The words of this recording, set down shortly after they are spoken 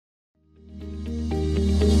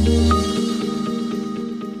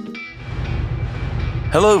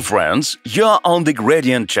Hello friends, you're on the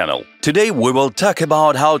Gradient channel. Today we will talk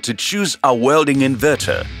about how to choose a welding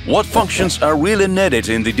inverter, what functions are really needed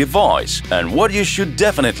in the device, and what you should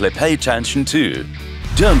definitely pay attention to.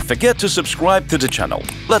 Don't forget to subscribe to the channel.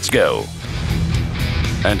 Let's go!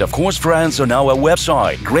 And of course friends, on our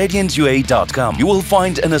website gradientua.com you will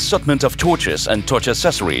find an assortment of torches and torch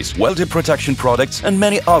accessories, welding protection products and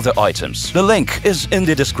many other items. The link is in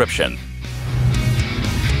the description.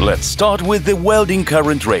 Let's start with the welding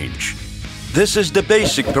current range. This is the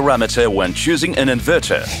basic parameter when choosing an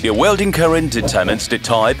inverter. The welding current determines the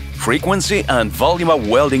type, frequency and volume of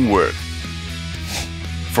welding work.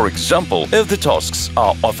 For example, if the tasks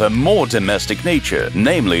are of a more domestic nature,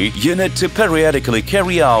 namely, you need to periodically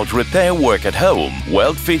carry out repair work at home,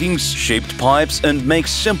 weld fittings, shaped pipes and make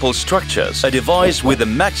simple structures, a device with a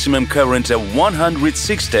maximum current of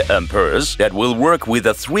 160 amperes that will work with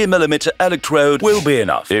a 3mm electrode will be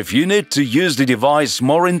enough. If you need to use the device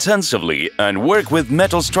more intensively and work with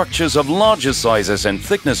metal structures of larger sizes and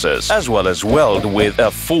thicknesses, as well as weld with a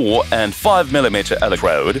 4 and 5mm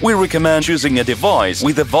electrode, we recommend choosing a device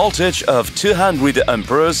with a voltage of 200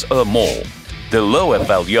 amperes or more. The lower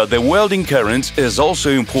value of the welding current is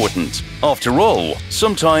also important. After all,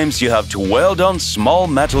 sometimes you have to weld on small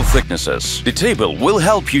metal thicknesses. The table will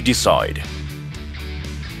help you decide.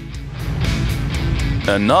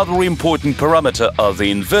 Another important parameter of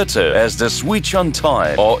the inverter is the switch on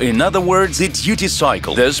time, or in other words, the duty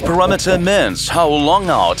cycle. This parameter means how long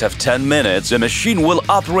out of 10 minutes the machine will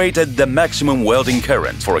operate at the maximum welding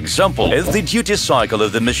current. For example, if the duty cycle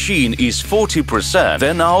of the machine is 40%,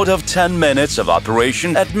 then out of 10 minutes of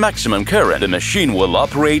operation at maximum current, the machine will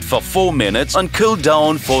operate for 4 minutes and cool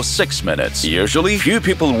down for 6 minutes. Usually, few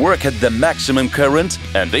people work at the maximum current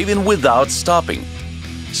and even without stopping.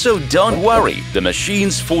 So don't worry, the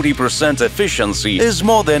machine's 40% efficiency is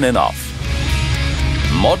more than enough.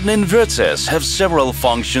 Modern inverters have several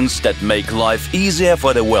functions that make life easier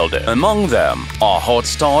for the welder. Among them are hot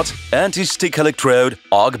start, anti-stick electrode,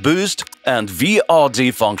 arc boost and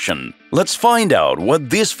VRD function. Let's find out what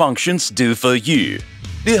these functions do for you.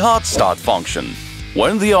 The hot start function.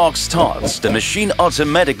 When the arc starts, the machine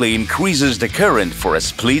automatically increases the current for a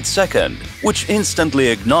split second, which instantly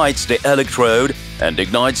ignites the electrode and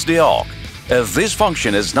ignites the arc. If this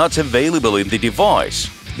function is not available in the device,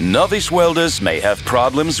 novice welders may have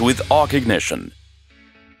problems with arc ignition.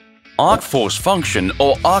 Arc force function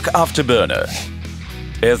or arc afterburner.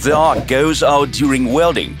 If the arc goes out during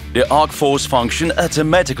welding, the arc force function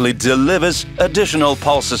automatically delivers additional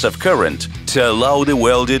pulses of current to allow the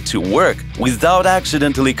welder to work without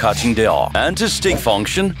accidentally cutting the arc. Anti-stick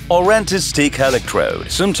function or anti-stick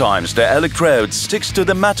electrode. Sometimes the electrode sticks to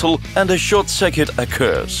the metal and a short circuit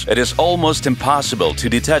occurs. It is almost impossible to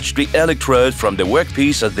detach the electrode from the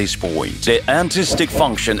workpiece at this point. The anti-stick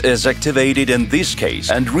function is activated in this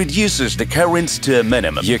case and reduces the current to a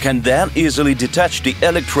minimum. You can then easily detach the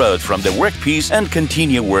electrode from the workpiece and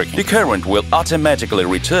continue working. The current will automatically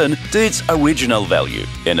return to its original value.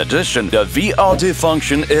 In addition, the VRD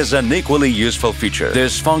function is an equally useful feature.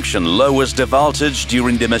 This function lowers the voltage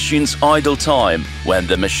during the machine's idle time when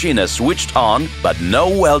the machine is switched on but no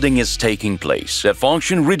welding is taking place. The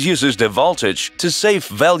function reduces the voltage to safe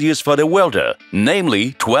values for the welder,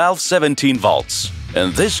 namely 12-17 volts.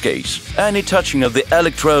 In this case, any touching of the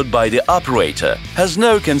electrode by the operator has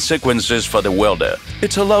no consequences for the welder.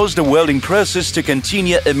 It allows the welding process to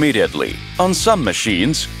continue immediately. On some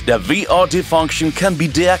machines, the VRD function can be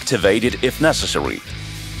deactivated if necessary.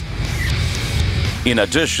 In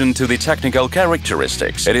addition to the technical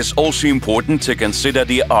characteristics, it is also important to consider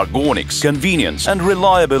the ergonomics, convenience and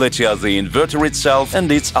reliability of the inverter itself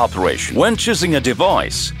and its operation. When choosing a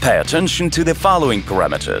device, pay attention to the following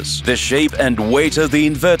parameters: the shape and weight of the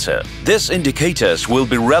inverter. These indicators will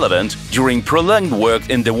be relevant during prolonged work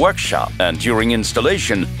in the workshop and during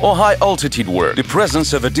installation or high-altitude work. The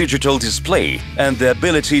presence of a digital display and the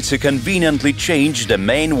ability to conveniently change the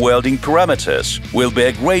main welding parameters will be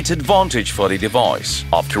a great advantage for the device.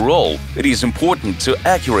 After all, it is important to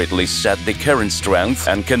accurately set the current strength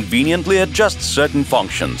and conveniently adjust certain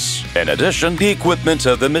functions. In addition, the equipment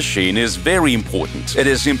of the machine is very important. It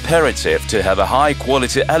is imperative to have a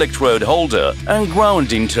high-quality electrode holder and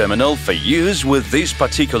grounding terminal for use with this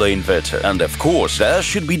particular inverter. And of course, there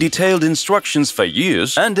should be detailed instructions for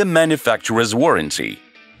use and a manufacturer's warranty.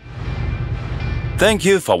 Thank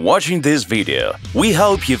you for watching this video. We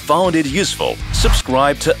hope you found it useful.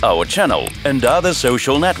 Subscribe to our channel and other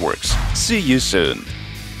social networks. See you soon.